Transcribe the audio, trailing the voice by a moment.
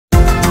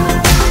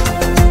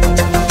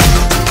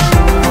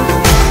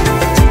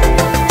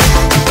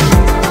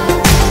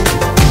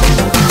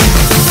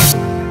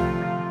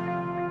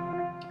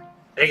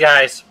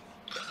guys,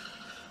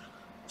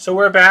 so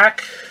we're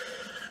back,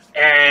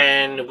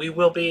 and we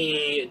will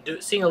be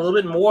seeing a little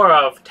bit more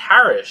of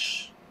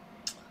Tarrasch,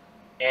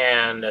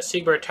 and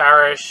Siegbert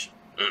Tarrasch,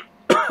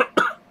 one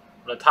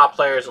of the top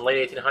players in the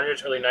late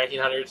 1800s, early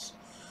 1900s,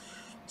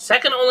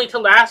 second only to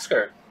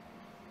Lasker.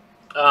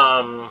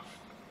 Yeah,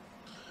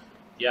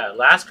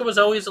 Lasker was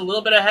always a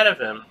little bit ahead of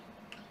him,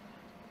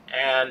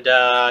 and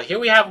here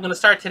we have. I'm going to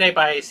start today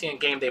by seeing a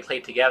game they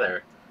played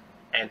together.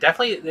 And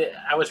definitely,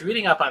 I was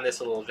reading up on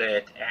this a little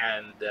bit,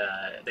 and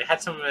they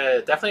had some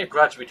definitely a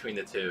grudge between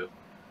the two.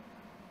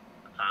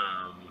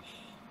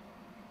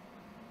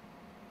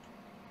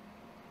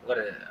 What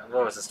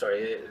was the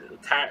story?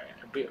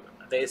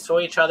 They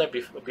saw each other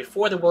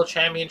before the World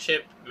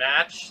Championship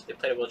match. They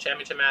played a World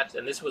Championship match,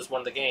 and this was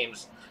one of the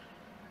games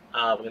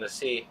we're going to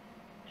see.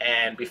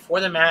 And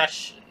before the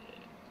match,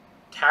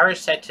 Tarrasch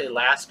said to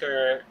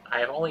Lasker,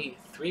 "I have only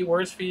 3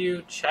 words for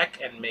you: check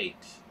and mate."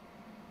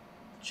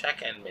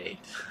 Check and mate.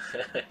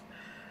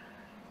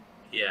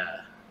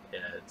 yeah,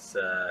 it's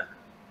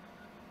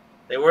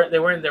they weren't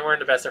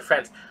the best of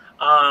friends.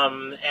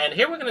 And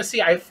here we're gonna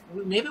see.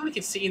 Maybe we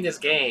could see in this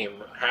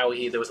game how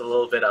there was a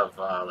little bit of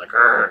like,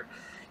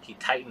 he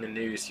tightened the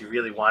noose. He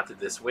really wanted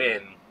this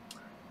win,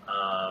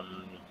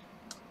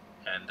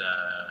 and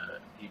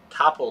he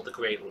toppled the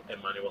great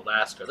Emmanuel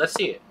Lasker. Let's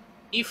see it.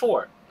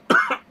 E4.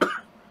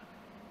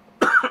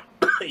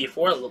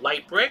 E4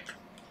 light brick.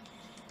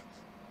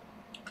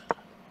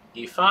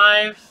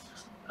 E5,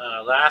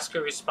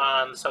 Lasker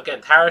responds. So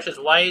again, Tarrasch is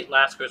white,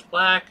 Lasker is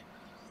black,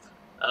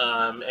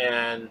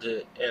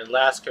 and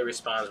Lasker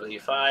responds with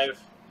E5,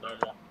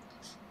 normal.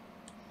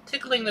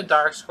 Tickling the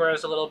dark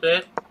squares a little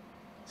bit.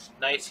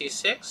 Knight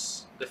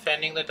C6,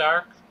 defending the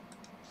dark.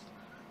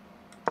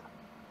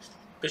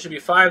 Bishop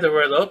E5, the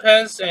Roy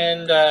Lopez,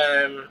 and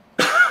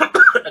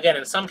again,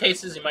 in some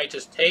cases you might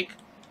just take,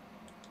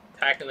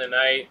 attacking the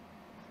knight,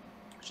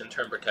 which in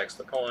turn protects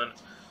the pawn.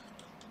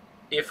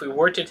 If we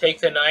were to take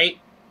the knight,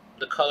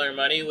 the color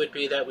money would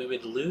be that we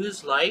would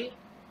lose light,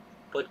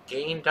 but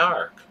gain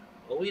dark.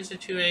 Always the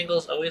 2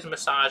 angles, always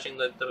massaging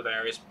the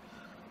various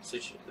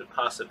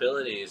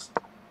possibilities.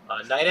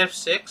 Knight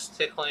F6,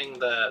 tickling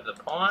the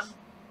pawn.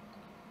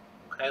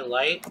 Okay,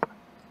 light,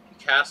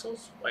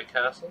 castles, white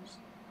castles.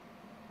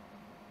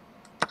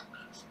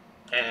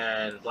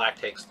 And black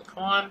takes the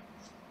pawn.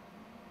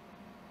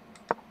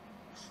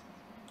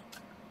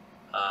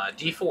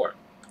 D4.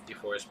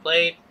 D4 is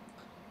played.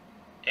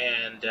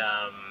 And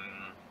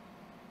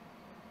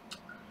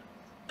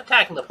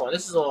attacking the pawn.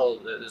 This is all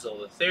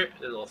the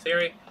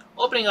theory.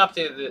 Opening up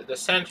the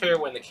center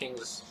when the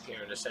king's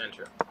here in the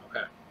center.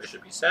 Okay,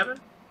 bishop E7.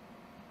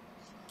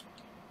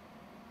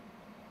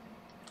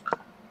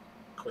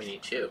 Queen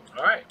E2.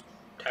 All right,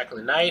 attacking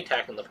the knight,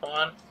 attacking the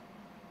pawn.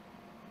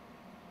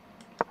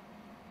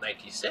 Knight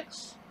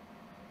D6.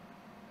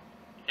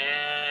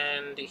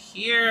 And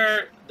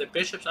here the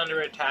bishop's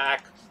under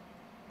attack.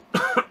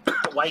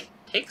 White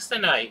takes the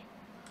knight.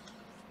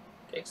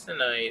 Takes the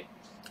knight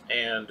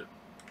and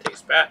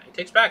takes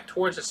back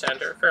towards the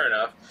center. Fair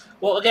enough.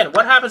 Well, again,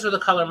 what happens with the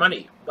color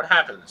money? What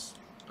happens?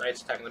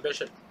 Knight's attacking the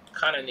bishop.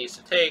 Kind of needs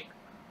to take.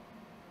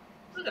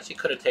 I guess he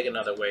could have taken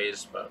other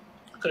ways, but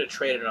could have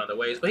traded in other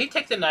ways. But he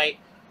takes the knight,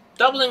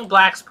 doubling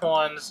black's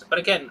pawns. But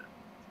again,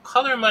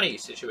 color money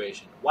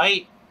situation.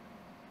 White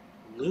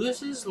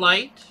loses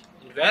light,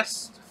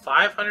 invests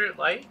 500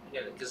 light,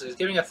 again, because he's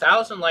giving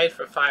 1,000 light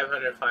for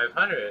 500,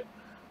 500.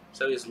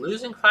 So he's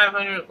losing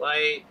 500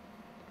 light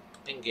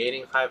and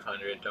gaining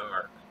 500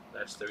 dark.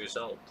 That's the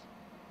result.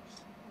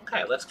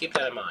 Okay, let's keep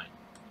that in mind.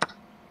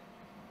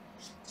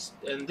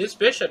 And this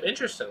bishop,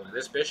 interestingly,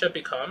 this bishop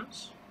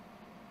becomes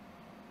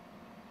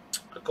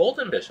a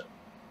golden bishop.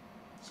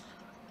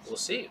 We'll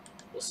see.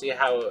 We'll see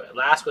how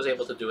Lasker was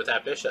able to do with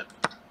that bishop.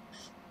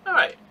 All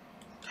right.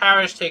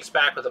 Tarrasch takes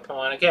back with a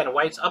pawn. Again,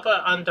 white's up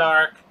on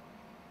dark,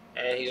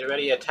 and he's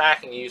already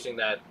attacking using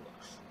the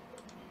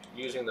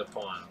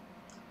pawn.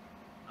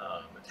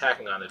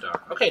 Attacking on the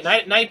dark. Okay,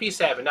 knight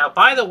b7. Now,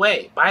 by the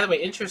way,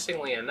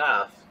 interestingly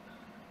enough,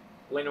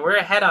 when we're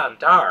ahead on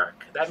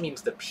dark, that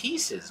means the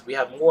pieces, we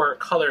have more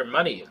color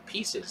money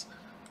pieces.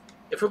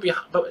 If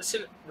but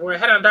since we're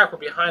ahead on dark, we're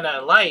behind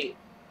on light.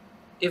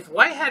 If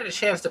white had a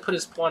chance to put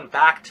his pawn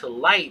back to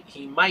light,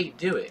 he might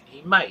do it.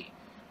 He might.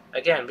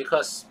 Again,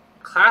 because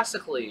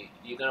classically,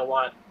 you're going to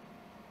want,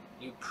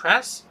 you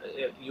press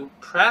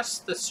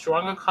the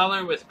stronger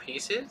color with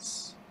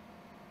pieces,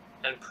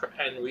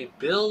 and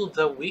rebuild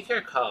the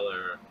weaker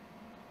color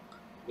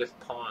with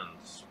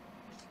pawns.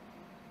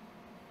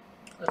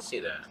 Let's see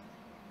that.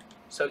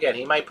 So again,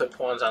 he might put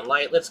pawns on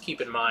light. Let's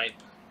keep in mind,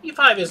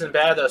 E5 isn't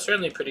bad though.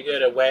 Certainly pretty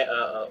good. A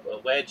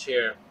wedge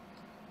here.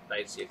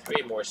 Knight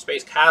C3, more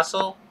space.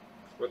 Castle,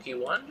 Rook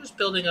E1, just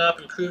building up,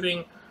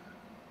 improving.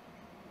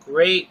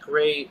 Great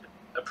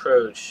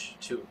approach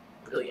to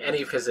really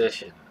any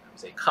position.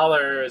 Say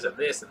colors and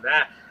this and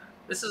that.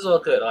 This is all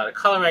good. A lot of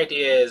color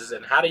ideas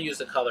and how to use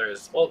the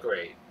colors, all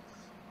great.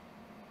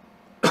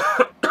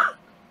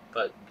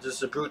 But this is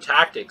the brute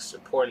tactics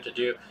important to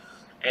do.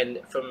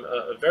 And from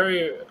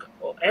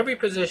every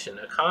position,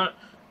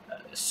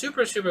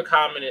 super, super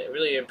common. It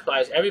really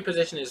implies every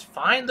position is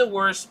find the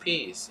worst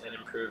piece and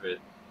improve it.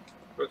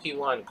 Rook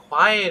e1,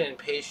 quiet and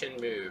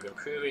patient move,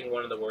 improving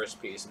one of the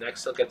worst pieces.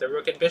 Next, he'll get the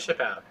rook and bishop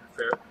out.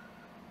 For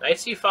knight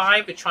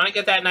c5, we're trying to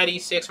get that knight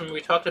e6. When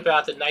we talked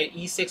about the knight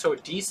e6 or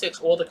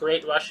d6, all the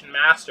great Russian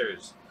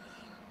masters,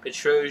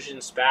 Petrosian,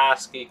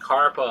 Spassky,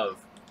 Karpov,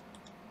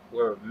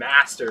 were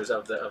masters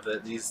of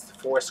these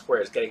four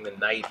squares, getting the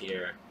knight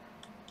here.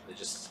 They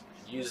just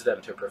use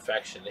them to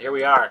perfection. Here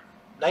we are.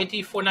 Knight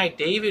d4, knight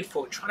David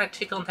 4, trying to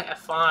tickle into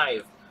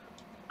f5.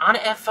 On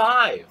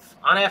f5.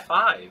 On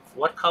f5.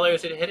 What color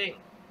is it hitting?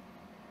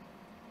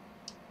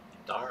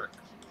 Dark.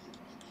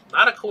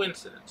 Not a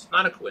coincidence.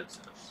 Not a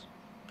coincidence.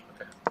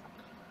 Okay.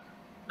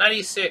 Knight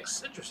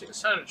e6. Interesting.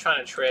 Son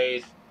trying to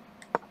trade.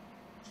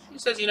 He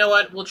says, you know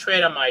what? We'll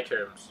trade on my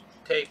terms.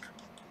 Take.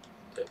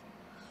 Take.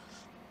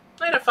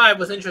 Knight f5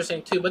 was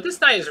interesting too, but this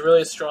knight is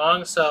really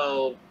strong,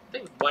 so I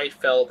think white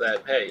felt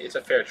that, hey, it's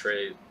a fair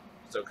trade.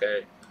 It's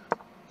okay.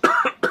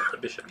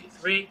 Bishop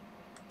e3.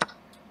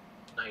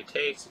 Knight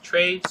takes, it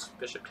trades,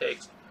 bishop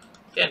takes.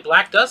 Again,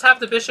 black does have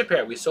the bishop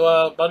pair. We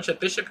saw a bunch of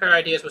bishop pair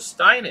ideas with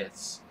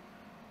Steinitz.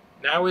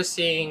 Now we're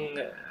seeing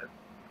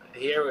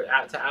here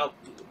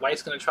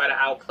white's going to try to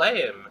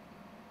outplay him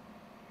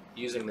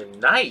using the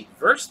knight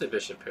versus the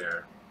bishop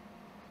pair.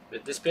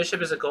 This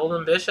bishop is a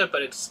golden bishop,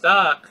 but it's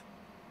stuck.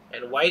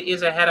 And white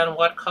is ahead on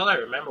what color?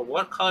 Remember,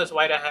 what color is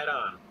white ahead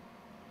on?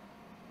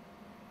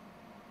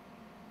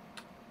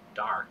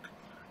 Dark.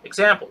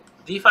 Example,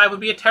 d5 would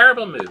be a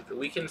terrible move. It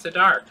weakens the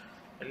dark.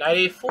 And knight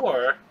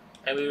a4,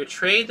 and we would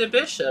trade the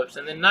bishops,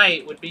 and the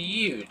knight would be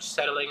huge,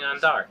 settling on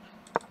dark.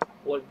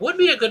 What would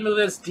be a good move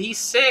is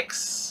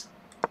d6,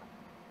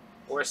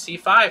 or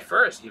c5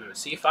 first, even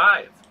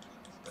c5.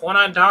 Pawn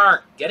on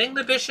dark, getting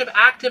the bishop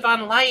active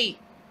on light,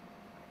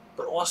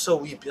 but also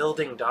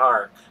rebuilding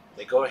dark.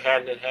 They go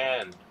hand in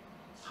hand.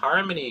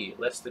 Harmony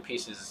lets the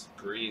pieces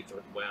breathe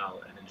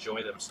well and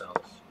enjoy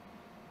themselves.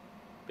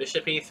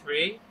 Bishop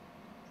e3,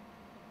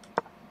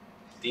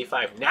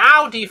 d5.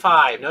 Now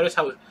d5! Notice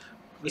how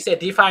we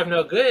said d5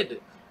 no good,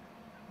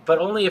 but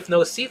only if no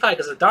c5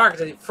 because the dark.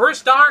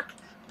 First dark,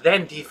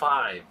 then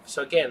d5.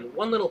 So again,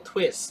 one little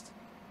twist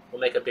will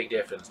make a big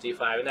difference.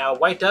 d5. And now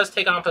white does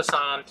take en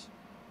passant,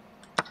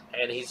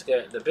 and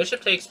the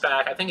bishop takes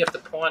back. I think if the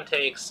pawn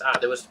takes,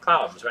 there was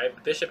problems, right?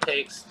 The bishop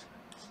takes,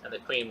 and the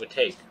queen would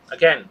take.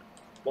 Again,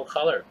 what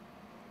color?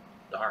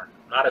 Dark.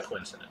 Not a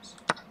coincidence.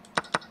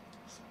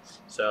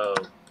 So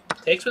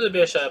takes with the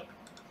bishop.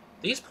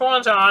 These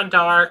pawns are on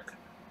dark.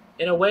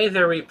 In a way,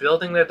 they're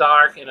rebuilding the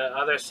dark. In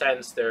another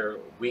sense, they're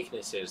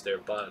weaknesses, they're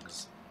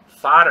bugs.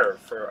 Fodder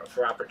for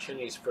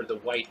opportunities for the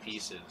white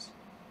pieces.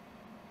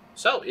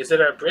 So, is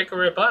it a brick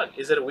or a bug?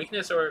 Is it a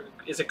weakness or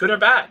is it good or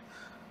bad?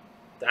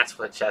 That's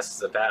what chess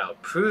is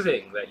about.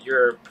 Proving that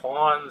your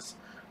pawns,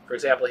 for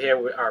example,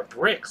 here are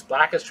bricks.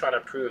 Black is trying to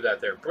prove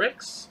that they're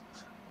bricks.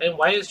 And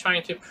white is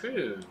trying to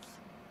prove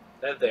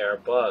that they are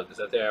bugs,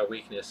 that they are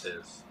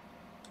weaknesses.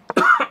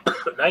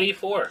 Knight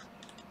e4.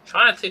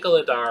 Trying to tickle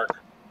the dark.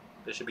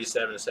 Bishop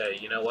e7 to say,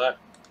 you know what?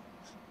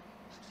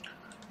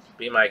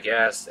 Be my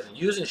guest.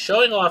 And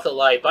showing off the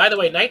light. By the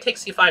way, knight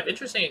takes c5.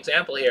 Interesting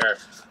example here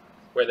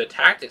where the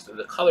tactics,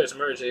 the colors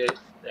merge.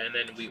 And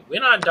then we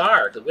win on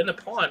dark, to win the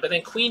pawn. But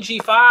then queen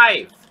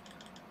g5.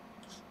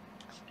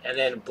 And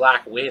then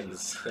black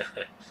wins.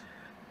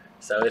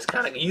 So it's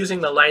kind of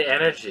using the light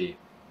energy.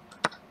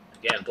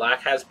 Again,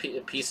 black has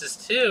pieces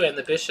too. And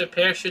the bishop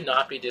pair should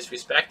not be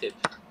disrespected.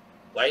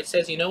 White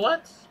says, you know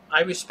what?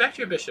 I respect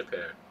your bishop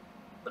pair.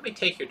 Let me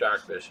take your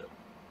dark bishop.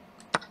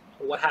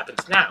 Well, what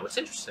happens now? It's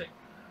interesting.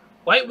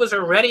 White was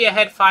already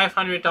ahead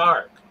 500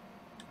 dark.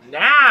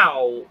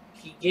 Now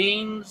he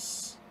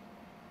gains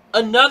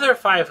another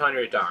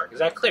 500 dark. Is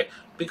that clear?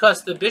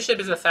 Because the bishop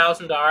is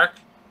 1,000 dark,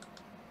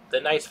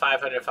 the knight's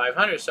 500,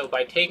 500. So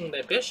by taking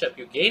the bishop,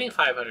 you're gaining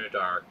 500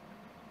 dark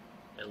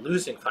and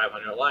losing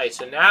 500 light.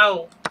 So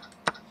now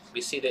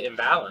we see the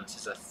imbalance.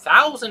 It's a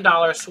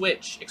 $1,000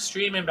 switch.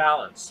 Extreme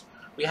imbalance.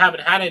 We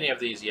haven't had any of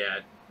these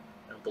yet,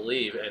 I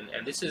believe,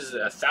 and this is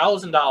a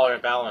 $1,000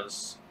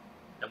 imbalance.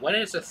 And when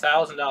it's a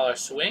 $1,000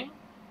 swing,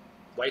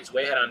 white's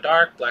way ahead on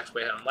dark, black's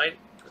way ahead on light.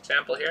 For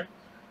example, here,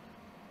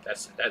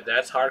 that's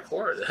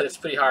hardcore. That's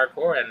pretty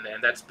hardcore,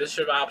 and that's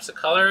bishop opposite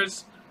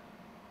colors,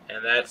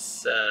 and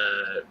that's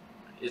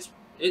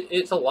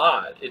it's a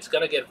lot. It's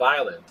gonna get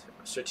violent,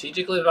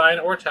 strategically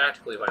violent or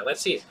tactically violent.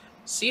 Let's see,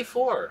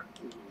 c4,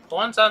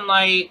 pawns on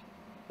light.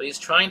 What he's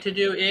trying to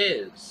do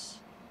is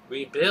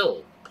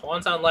rebuild.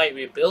 Pawns on light,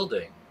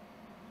 rebuilding.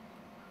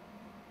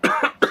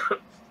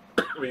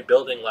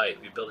 Rebuilding light,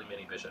 rebuilding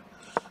mini bishop.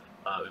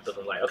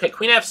 Rebuilding light. Okay,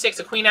 queen f6,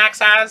 the queen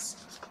acts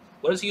as.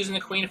 What is he using the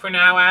queen for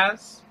now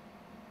as?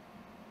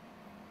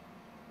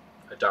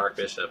 A dark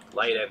bishop.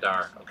 Light and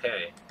dark.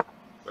 Okay.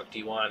 Rook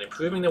d1,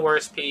 improving the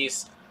worst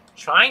piece.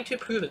 Trying to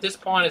prove that this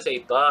pawn is a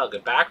bug, a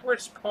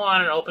backwards pawn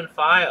in an open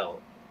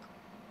file.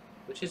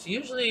 Which is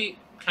usually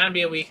can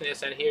be a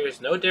weakness, and here is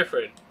no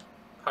different.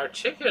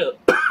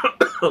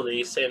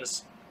 Particularly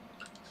since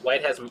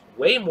white has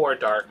way more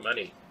dark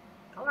money.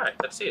 Alright,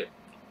 let's see it.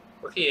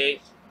 Rook e8.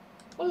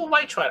 What will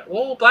white try?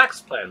 What will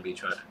black's plan be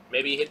trying?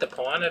 Maybe he hit the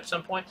pawn at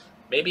some point.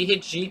 Maybe he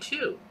hit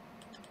g2.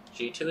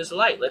 G2 is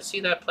light. Let's see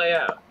that play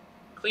out.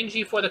 Queen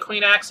g4. The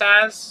queen acts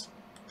as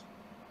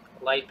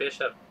light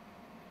bishop.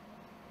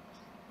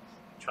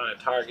 Trying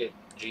to target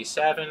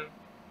g7.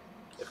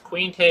 If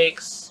queen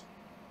takes,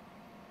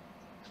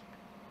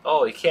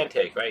 oh, he can't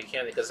take, right? He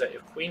can't, because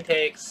if queen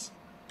takes,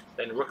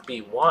 then rook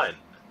b1.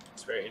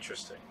 It's very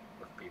interesting.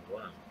 Rook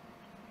b1.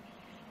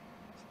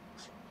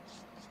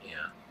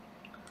 Yeah.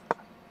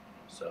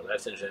 So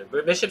that's interesting.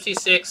 Bishop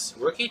c6,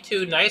 rook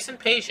e2, nice and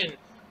patient,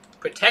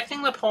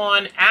 protecting the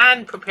pawn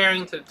and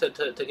preparing to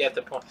get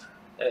the pawn,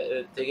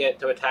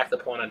 to attack the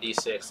pawn on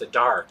d6. The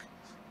dark.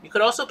 You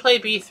could also play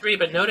b3,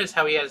 but notice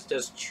how he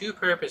does two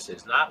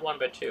purposes, not one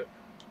but two.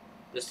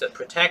 This that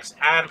protects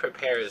and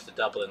prepares the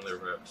doubling the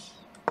rooks.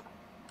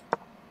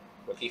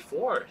 Rook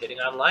e4, hitting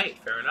on light,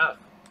 fair enough.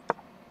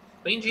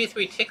 Queen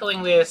g3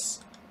 tickling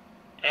this,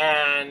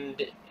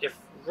 and if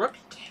rook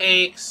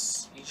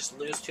takes, you just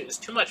lose two. There's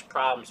too much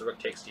problems. Rook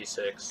takes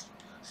d6.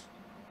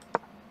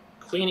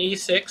 Queen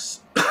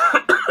e6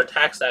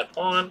 attacks that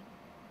pawn.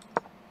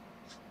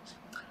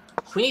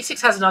 Queen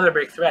e6 has another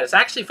big threat. It's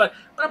actually fun.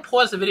 I'm going to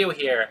pause the video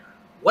here.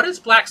 What is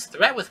black's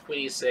threat with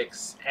queen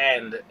e6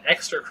 and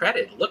extra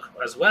credit? Look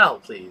as well,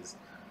 please,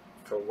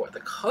 for what the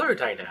color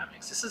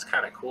dynamics. This is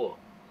kind of cool.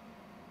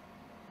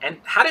 And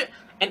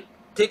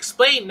to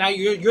explain, now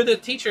you're the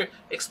teacher,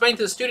 explain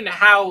to the student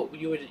how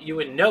you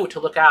would know to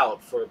look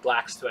out for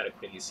black's threat at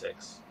queen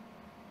e6.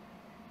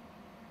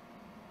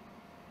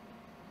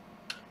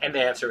 And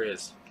the answer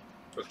is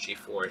rook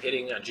g4,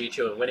 hitting on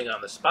g2 and winning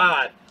on the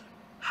spot.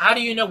 How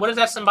do you know? What is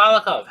that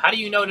symbolic of? How do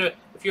you know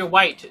if you're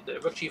white, the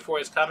rook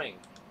g4 is coming?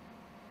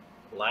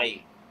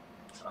 Light.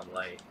 It's on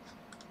light.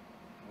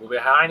 We're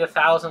behind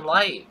 1,000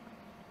 light.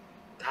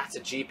 That's a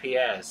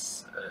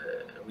GPS.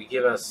 We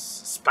give us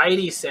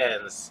spidey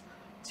sense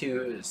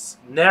to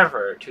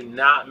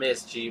not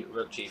miss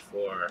rook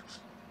g4.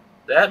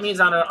 That means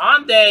on an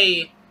on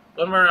day,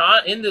 when we're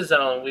in the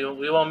zone,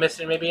 we won't miss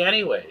it maybe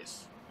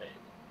anyways. Maybe.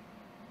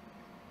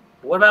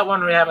 What about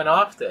when we have an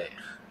off day?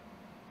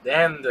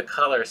 Then the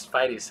color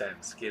spidey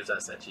sense gives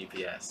us that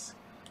GPS.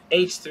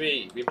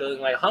 h3,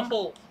 rebuilding my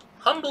humble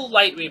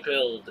light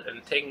rebuild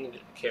and taking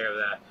care of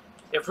that.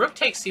 If rook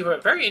takes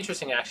c4, very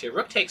interesting actually.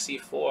 Rook takes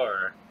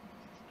c4.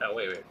 No,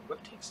 wait.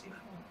 Rook takes c4.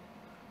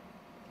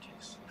 Rook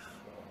takes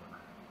c4.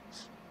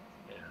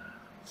 Yeah.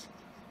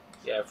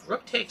 Yeah, if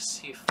rook takes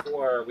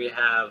c4, we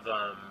have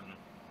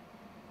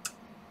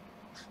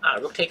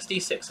rook takes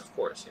d6, of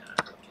course. Yeah.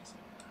 Rook takes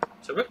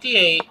so rook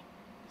d8.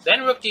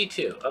 Then rook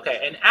d2.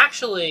 Okay, and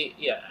actually,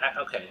 yeah,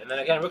 okay. And then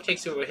again, rook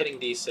takes 2, we're hitting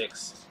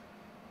d6.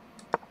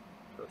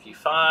 Rook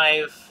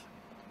e5.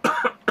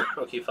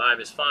 Rook e5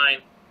 is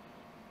fine.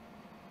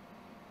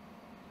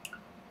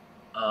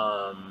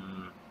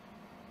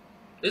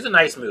 This is a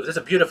nice move. This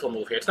is a beautiful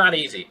move here. It's not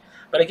easy.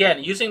 But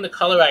again, using the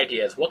color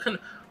ideas,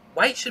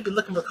 white should be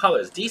looking for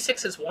colors.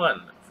 d6 is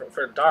one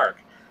for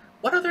dark.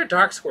 What other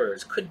dark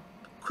squares could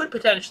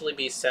potentially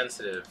be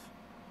sensitive?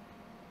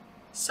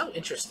 So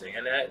interesting.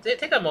 And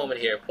take a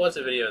moment here, pause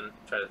the video, and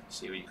try to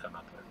see what you come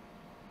up with.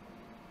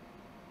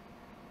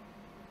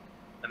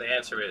 And the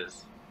answer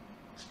is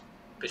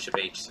bishop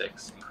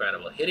h6.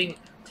 Incredible.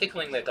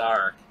 Tickling the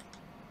dark.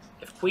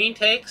 If queen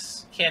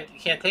takes, you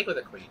can't take with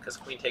a queen because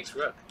queen takes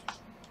rook.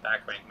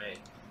 Back rank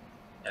mate.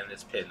 And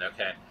it's pinned.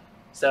 Okay.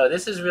 So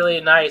this is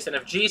really nice. And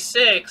if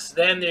g6,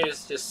 then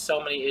there's just so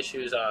many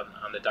issues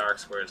on the dark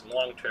squares,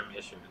 long-term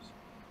issues.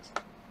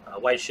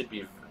 White should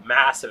be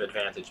massive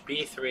advantage.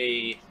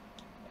 b3.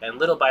 And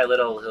little by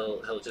little,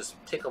 he'll just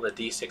tickle the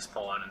d6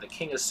 pawn, and the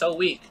king is so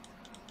weak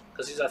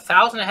because he's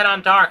 1,000 ahead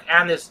on dark,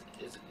 and his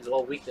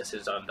all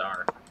weaknesses on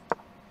dark.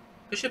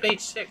 Bishop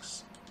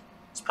h6.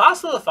 It's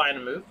possible to find a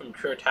move from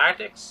pure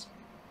tactics.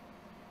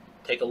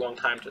 Take a long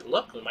time to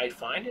look. We might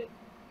find it,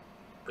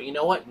 but you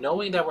know what?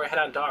 Knowing that we're ahead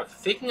on dark,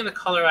 thinking of the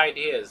color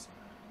ideas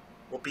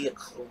will be a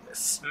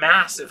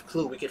massive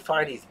clue. We could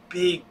find these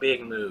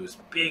big moves,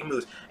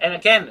 And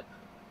again,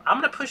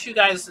 I'm going to push you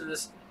guys to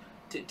this.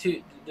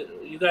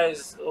 You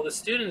guys, all the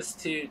students,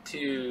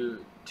 to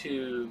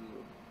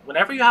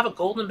whenever you have a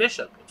golden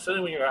bishop,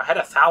 certainly when you're ahead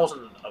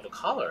 1,000 of a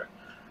color,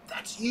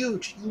 that's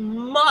huge. You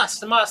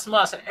must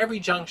at every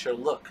juncture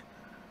look.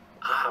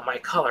 My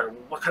color.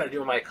 What can I do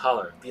with my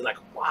color? Be like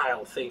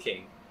wild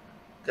thinking,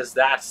 because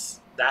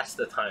that's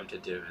the time to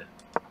do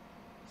it.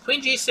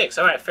 Queen g6.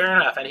 All right, fair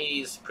enough. And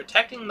he's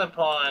protecting the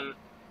pawn.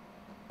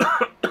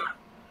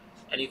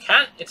 And you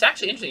can't. It's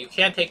actually interesting. You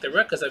can't take the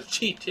rook because of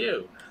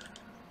g2.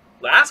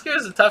 Lasker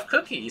is a tough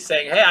cookie. He's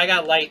saying, hey, I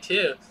got light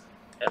too.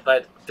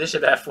 But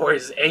bishop f4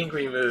 is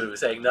angry move,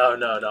 saying, no,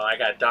 I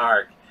got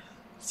dark.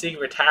 Seeing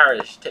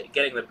Tarrasch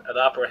getting the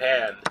upper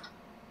hand.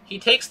 He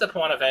takes the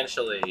pawn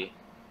eventually.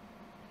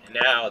 And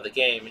now the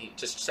game, he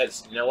just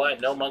says, you know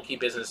what? No monkey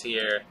business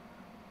here.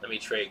 Let me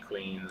trade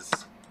queens.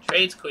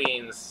 Trades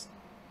queens.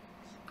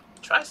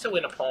 Tries to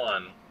win a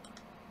pawn.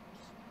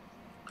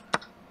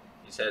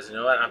 He says, you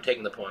know what? I'm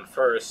taking the pawn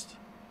first.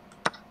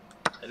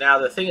 And now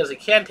the thing is, he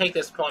can't take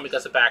this pawn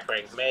because of back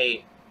rank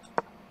mate.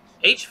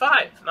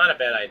 H5, not a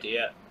bad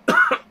idea.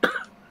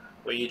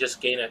 Where you just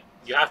gain it.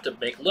 You have to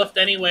make Luft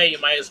anyway, you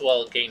might as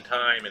well gain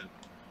time and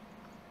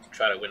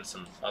try to win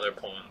some other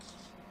pawns.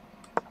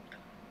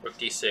 Rook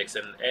d6,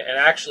 and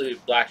actually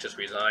black just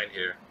resigned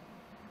here.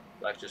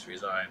 Black just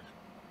resigned.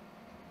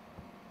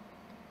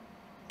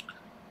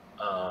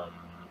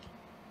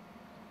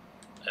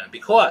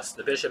 Because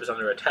the bishop is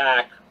under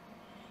attack,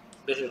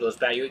 bishop goes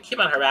back. You keep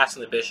on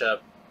harassing the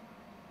bishop.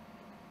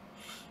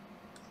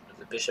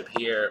 The bishop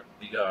here,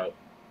 we go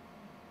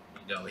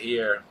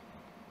here.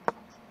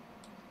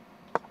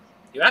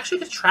 You actually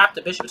could trap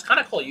the bishop. It's kind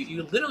of cool.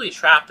 You literally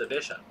trap the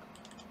bishop.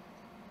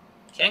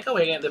 Can't go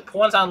again. The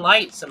pawn's on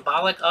light,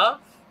 symbolic of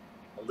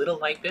a little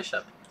light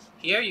bishop.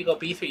 Here you go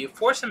b3. You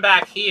force him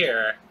back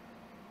here,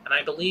 and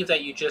I believe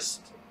that you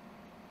just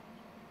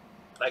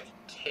like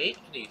take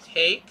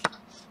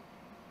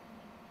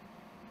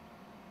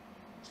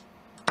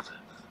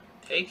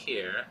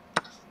here,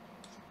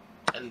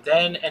 and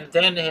then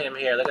hit him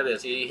here. Look at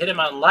this. You hit him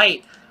on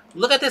light.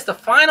 Look at this. The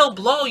final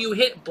blow you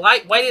hit.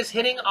 White is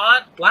hitting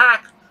on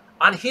black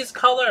on his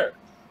color.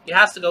 He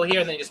has to go here,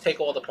 and then you just take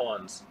all the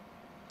pawns.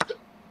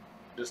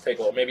 Just take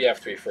all. Maybe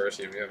f3 first,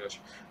 if you have this.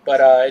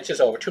 But it's just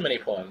over. Too many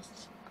pawns.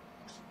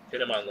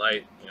 Hit him on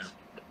light. Yeah.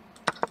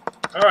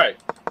 All right.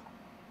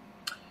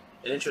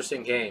 An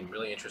interesting game.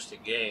 Really interesting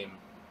game.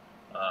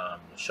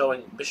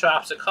 Showing bishop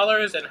opposite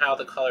colors and how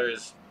the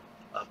colors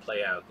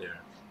play out there.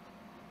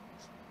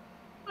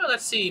 Well,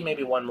 let's see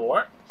maybe one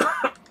more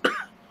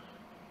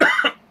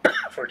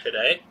for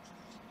today.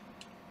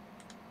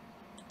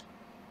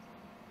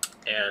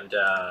 And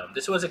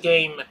this was a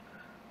game.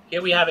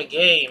 Here we have a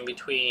game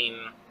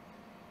between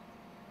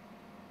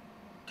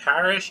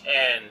Tarrasch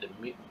and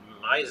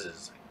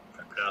Mises. If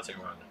I'm pronouncing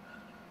it wrong.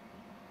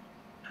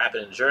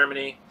 Happened in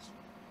Germany.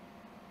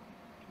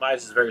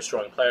 Mises is a very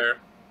strong player.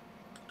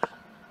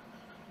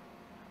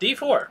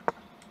 d4.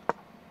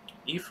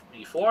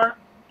 e4.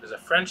 There's a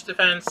French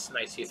defense.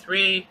 Knight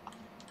c3.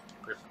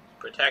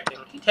 Protecting.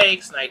 He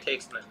takes. Knight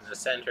takes in the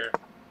center.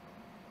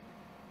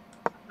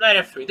 Knight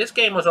f3. This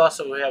game was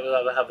also, we have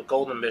a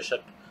golden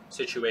bishop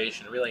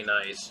situation. Really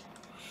nice.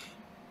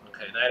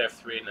 Okay, knight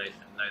f3, knight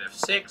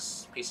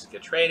f6. Pieces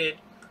get traded.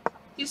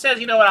 He says,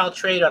 you know what, I'll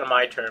trade on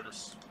my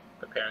terms.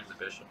 Preparing the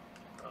bishop.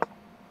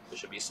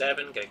 Bishop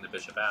e7, getting the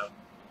bishop out.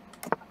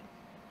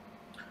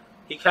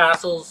 He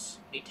castles.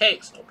 He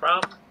takes, no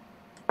problem.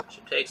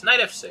 Bishop takes.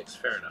 Knight f6,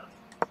 fair enough.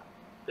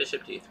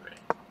 Bishop d3.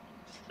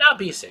 Now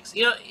b6.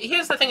 You know,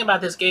 here's the thing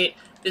about this game,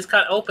 this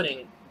kind of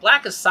opening.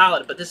 Black is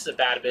solid, but this is a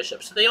bad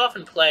bishop. So they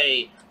often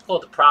play,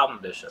 called the problem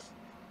bishop.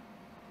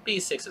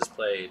 b6 is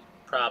played.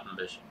 Problem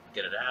bishop.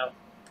 Get it out.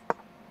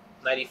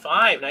 Knight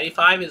e5. Knight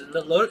e5 is...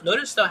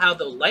 Notice, though, how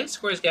the light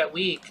squares get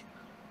weak.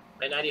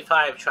 And knight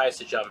e5 tries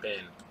to jump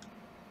in.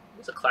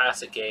 It's a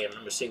classic game. I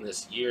remember seeing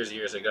this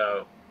years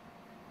ago.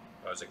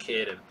 When I was a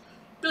kid, and it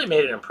really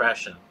made an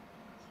impression.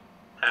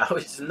 How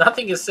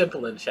nothing is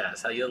simple in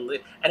chess. How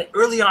and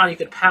early on you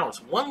could pounce.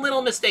 One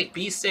little mistake,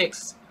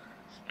 b6,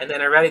 and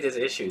then already there's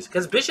issues.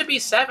 Because bishop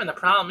e7, the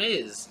problem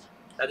is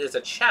that there's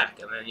a check,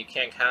 and then you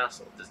can't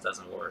castle. This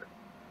doesn't work.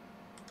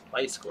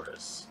 Light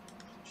squares.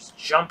 Just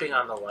jumping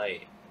on the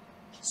light.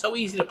 So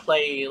easy to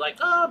play, like,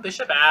 oh,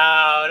 bishop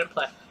out, and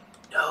play.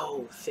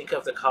 No, think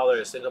of the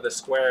colors, think of the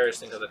squares,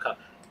 think of the color.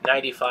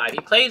 Knight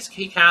e5.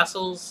 He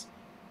castles.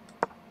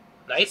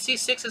 Knight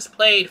c6 is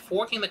played,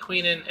 forking the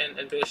queen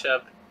and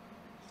bishop.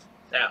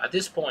 Now, at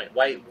this point,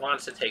 white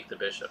wants to take the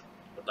bishop.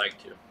 Would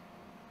like to.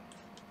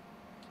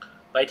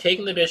 By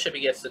taking the bishop,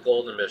 he gets the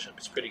golden bishop.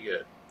 It's pretty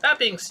good. That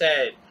being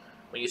said,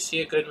 when you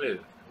see a good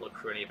move, look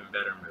for an even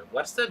better move.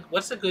 What's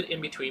the good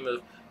in-between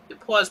move? You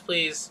pause,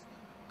 please.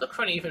 Look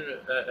for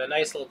a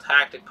nice little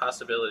tactic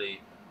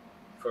possibility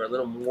for a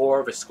little more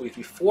of a squeeze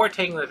before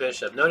taking the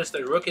bishop. Notice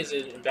the rook is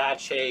in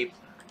bad shape.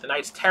 The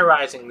knight's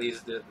terrorizing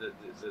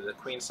the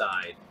queen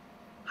side.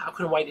 How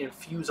can white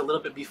infuse a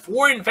little bit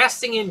before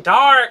investing in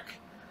dark?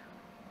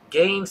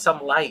 Gain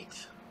some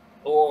light,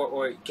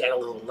 or get a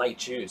little light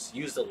juice.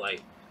 Use the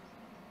light.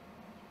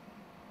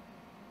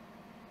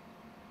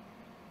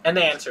 And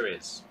the answer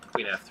is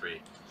queen f3.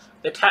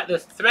 The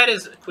threat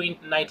is queen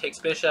knight takes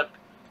bishop,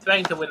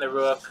 threatening to win the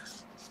rook.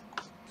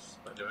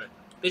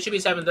 Bishop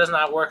e7 does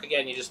not work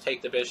again. You just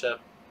take the bishop,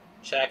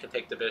 check, and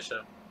take the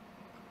bishop.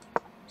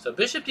 So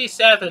bishop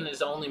d7 is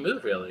the only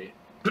move really.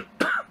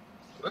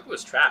 Rook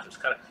was trapped. It's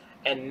kind of,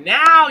 and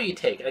now you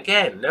take it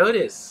again.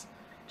 Notice.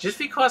 Just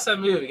because a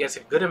move gets a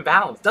good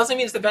imbalance doesn't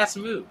mean it's the best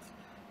move.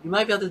 You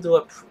might be able to do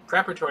a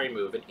preparatory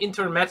move, an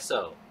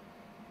intermezzo,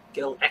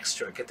 get a little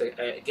extra, get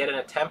in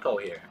a tempo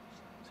here.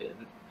 So,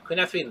 queen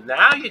f3.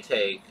 Now you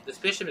take. This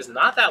bishop is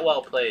not that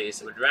well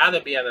placed. It would rather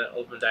be on an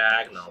open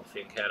diagonal,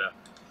 fianchetto.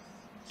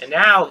 And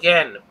now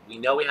again, we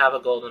know we have a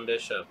golden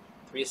bishop.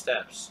 3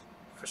 steps.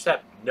 First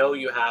step, know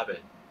you have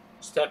it.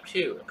 Step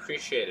 2,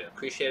 appreciate it.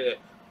 Appreciate it.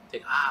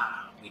 Think,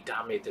 we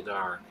dominate the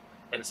dark.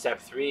 And step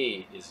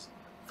 3 is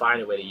find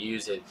a way to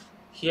use it.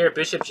 Here,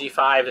 bishop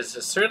g5 is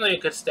certainly a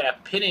good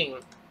step. Pinning,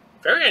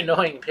 very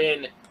annoying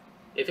pin.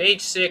 If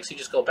h6, you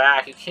just go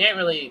back. You can't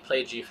really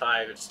play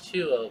g5. It's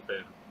too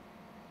open.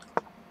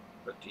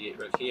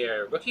 Rook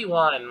here. Rook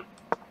E1.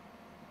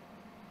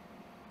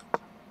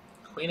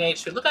 Queen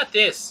H2. Look at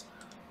this.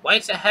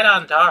 White's ahead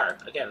on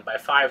dark. Again, by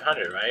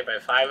 500, right? By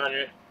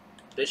 500.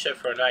 Bishop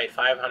for a knight,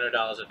 $500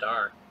 a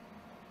dark.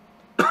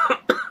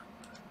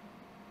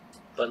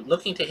 But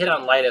looking to hit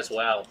on light as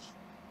well.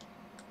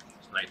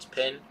 Knight's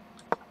pin.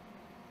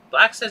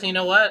 Black says, you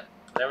know what?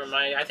 Never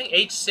mind. I think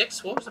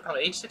H6. What was the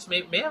problem? H6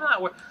 may have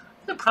not worked.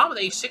 The problem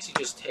with H6, you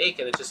just take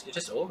and it's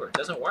just over. It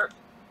doesn't work.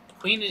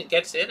 Queen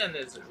gets in and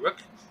there's rook.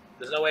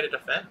 There's no way to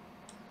defend.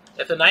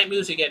 If the knight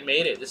moves, you get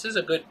mated. This is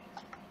a good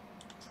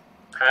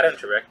pattern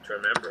to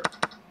remember.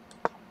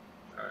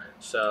 All right.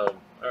 So,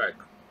 all right.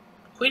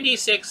 Queen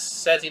D6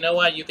 says, you know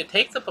what? You could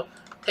take the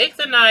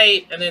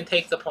knight and then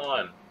take the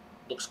pawn.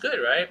 Looks good,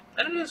 right?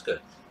 And it is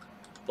good.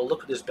 But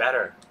look at this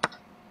better.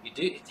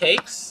 It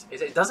takes.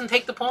 It doesn't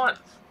take the pawn.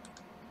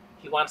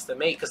 He wants the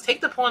mate. Because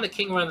take the pawn, the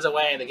king runs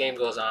away, and the game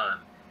goes on.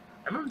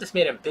 I remember this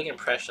made a big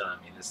impression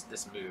on me,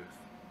 this move.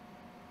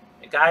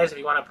 And guys, if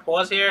you want to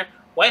pause here,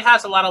 White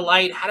has a lot of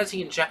light. How does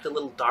he inject a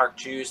little dark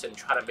juice and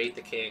try to mate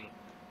the king?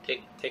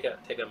 Take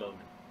a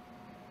moment.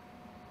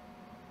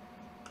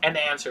 And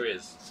the answer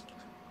is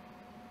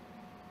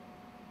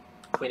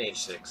Queen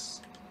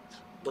H6.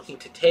 Looking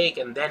to take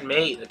and then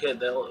mate. Again,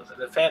 the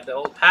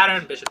old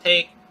pattern, bishop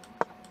take,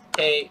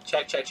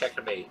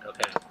 check, mate.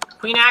 Okay.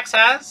 Queen Axe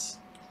has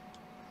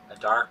a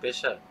dark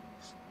bishop.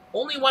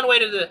 Only one way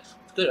to the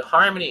good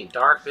harmony.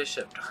 Dark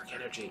bishop, dark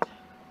energy.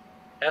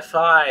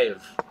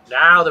 F5.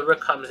 Now the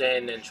rook comes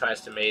in and tries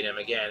to mate him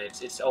again.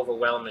 It's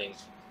overwhelming.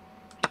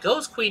 It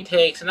goes queen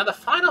takes. And now the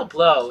final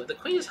blow. The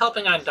queen is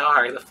helping on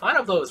dark. The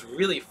final blow is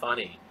really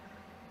funny.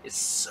 It's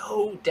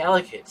so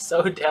delicate,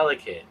 so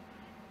delicate.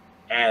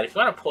 And if you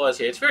want to pause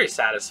here, it's very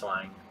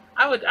satisfying.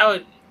 I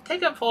would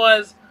take a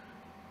pause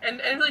and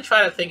really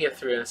try to think it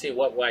through and see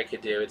what White could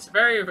do. It's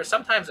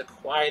sometimes the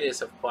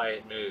quietest of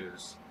quiet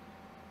moves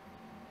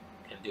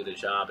can do the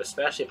job,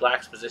 especially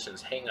Black's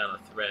positions hang on a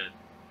thread.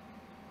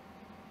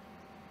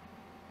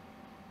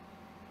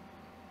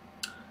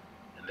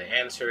 And the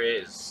answer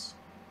is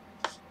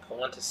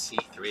pawn to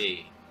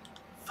C3.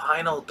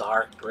 Final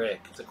dark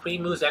brick. If the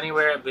queen moves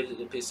anywhere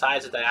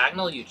besides the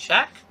diagonal, you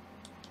check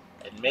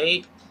and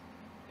mate.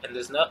 And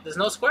there's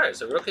no squares.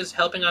 The rook is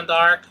helping on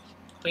dark,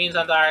 queen's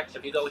on dark.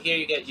 If you go here,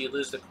 you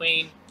lose the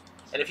queen.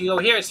 And if you go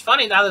here, it's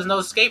funny, now there's no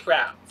escape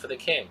route for the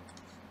king.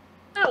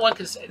 Now one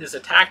can say there's a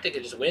tactic,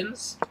 it just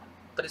wins,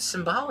 but it's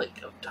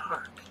symbolic of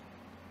dark.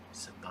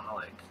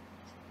 Symbolic.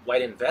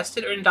 White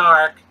invested in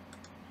dark,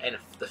 and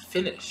the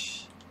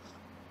finish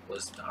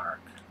was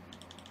dark.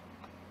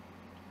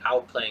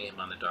 Outplaying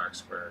him on the dark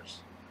squares.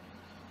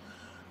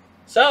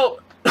 So,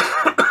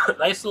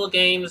 nice little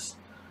games.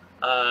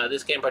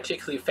 This game,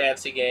 particularly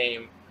fancy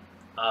game.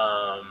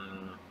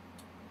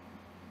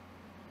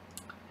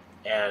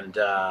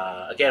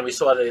 Again, we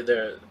saw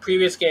the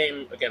previous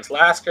game against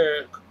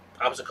Lasker,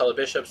 opposite color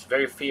bishops,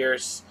 very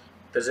fierce,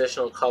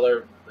 positional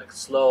color, like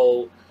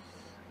slow,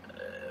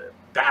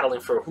 battling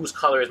for whose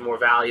color is more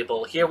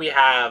valuable. Here we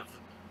have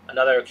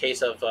another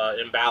case of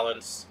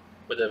imbalance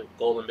where the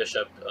golden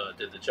bishop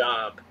did the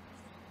job.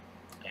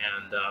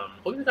 And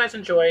hope you guys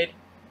enjoyed.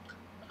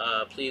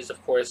 Please,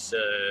 of course,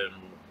 the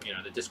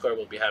Discord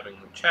will be having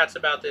chats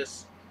about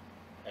this,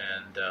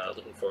 and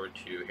looking forward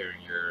to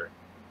hearing your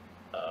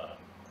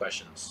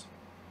questions.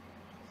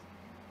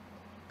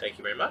 Thank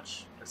you very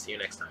much, and see you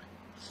next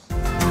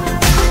time.